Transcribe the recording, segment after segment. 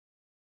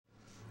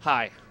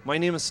Hi, my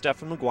name is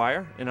Stephan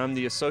McGuire, and I'm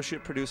the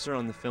associate producer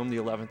on the film The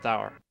 11th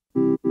Hour.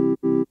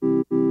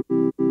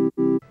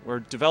 We're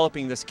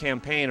developing this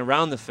campaign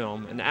around the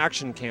film, an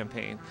action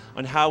campaign,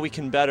 on how we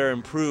can better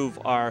improve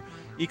our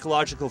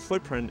ecological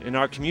footprint in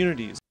our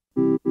communities.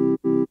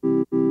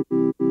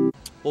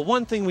 Well,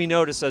 one thing we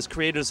notice as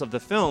creators of the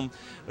film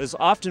is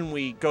often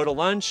we go to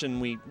lunch and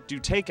we do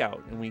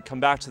takeout, and we come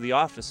back to the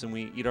office and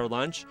we eat our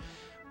lunch,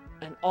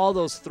 and all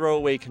those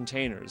throwaway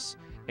containers.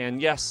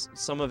 And yes,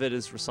 some of it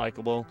is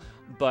recyclable,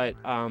 but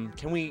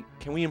can we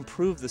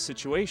improve the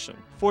situation?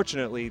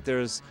 Fortunately,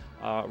 there's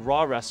a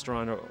raw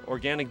restaurant, or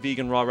organic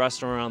vegan raw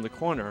restaurant around the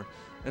corner,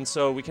 and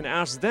so we can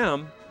ask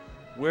them,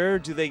 where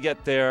do they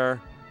get their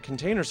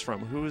containers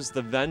from? Who's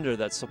the vendor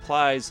that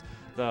supplies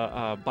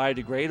the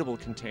biodegradable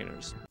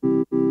containers?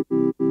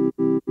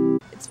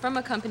 It's from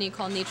a company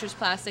called Nature's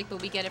Plastic,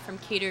 but we get it from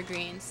Cater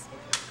Greens.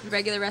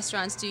 Regular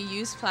restaurants do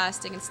use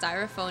plastic and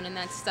styrofoam, and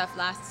that stuff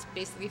lasts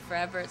basically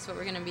forever. It's what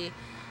we're going to be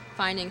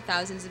finding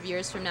thousands of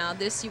years from now.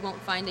 This you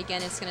won't find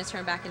again. It's going to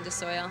turn back into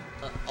soil.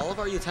 All of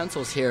our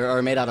utensils here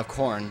are made out of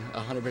corn,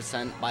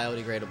 100%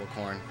 biodegradable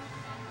corn.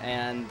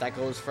 And that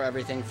goes for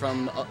everything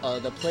from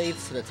the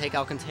plates to the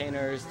takeout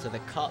containers to the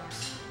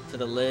cups to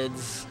the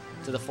lids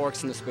to the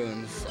forks and the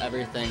spoons,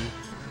 everything.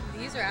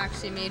 These are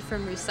actually made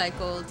from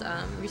recycled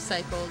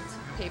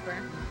paper.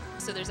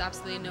 So there's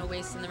absolutely no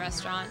waste in the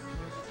restaurant.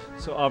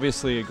 So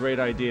obviously a great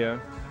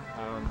idea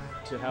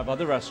to have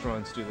other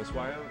restaurants do this.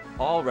 Why aren't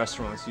all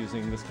restaurants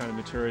using this kind of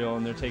material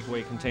in their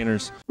takeaway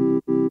containers?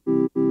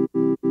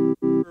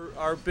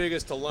 Our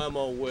biggest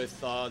dilemma with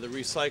the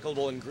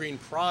recyclable and green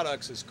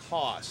products is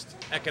cost.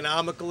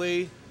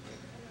 Economically,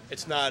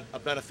 it's not a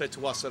benefit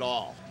to us at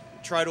all.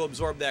 Try to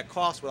absorb that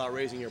cost without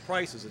raising your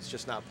prices. It's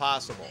just not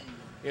possible.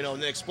 You know,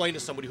 and then explain to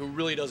somebody who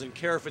really doesn't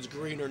care if it's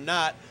green or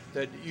not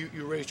that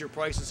you raised your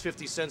prices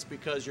 50 cents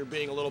because you're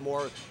being a little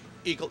more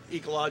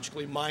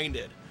ecologically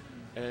minded.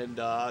 And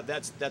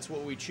that's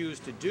what we choose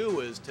to do,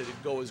 is to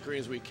go as green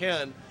as we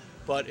can,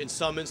 but in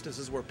some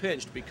instances we're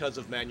pinched because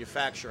of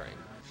manufacturing.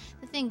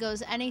 The thing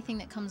goes, anything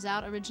that comes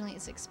out originally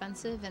is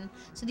expensive, and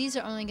so these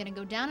are only going to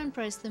go down in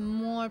price the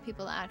more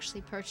people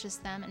actually purchase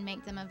them and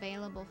make them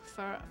available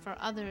for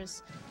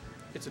others.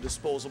 It's a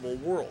disposable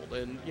world,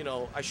 and you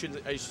know, I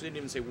shouldn't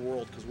even say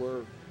world, because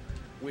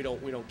we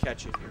don't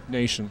catch it here.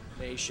 Nation.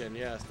 Nation,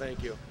 yes,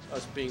 thank you.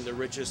 Us being the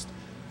richest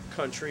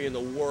country in the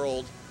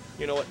world,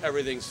 you know what,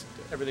 everything's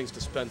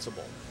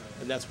dispensable,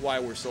 and that's why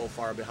we're so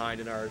far behind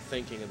in our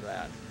thinking of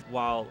that.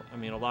 While, I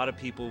mean, a lot of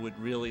people would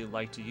really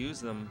like to use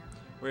them,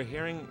 we're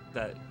hearing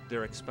that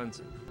they're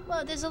expensive.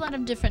 Well, there's a lot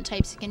of different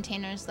types of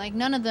containers. Like,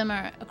 none of them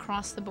are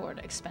across the board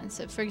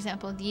expensive. For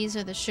example, these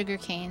are the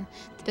sugarcane,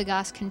 the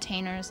bagasse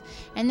containers,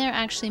 and they're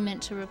actually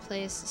meant to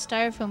replace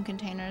styrofoam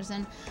containers.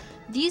 And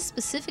these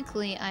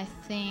specifically, I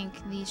think,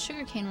 these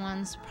sugarcane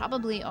ones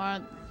probably are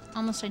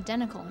almost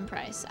identical in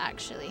price,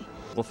 actually.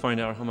 We'll find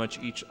out how much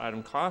each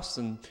item costs,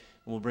 and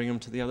we'll bring them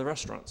to the other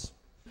restaurants.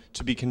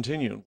 To be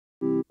continued.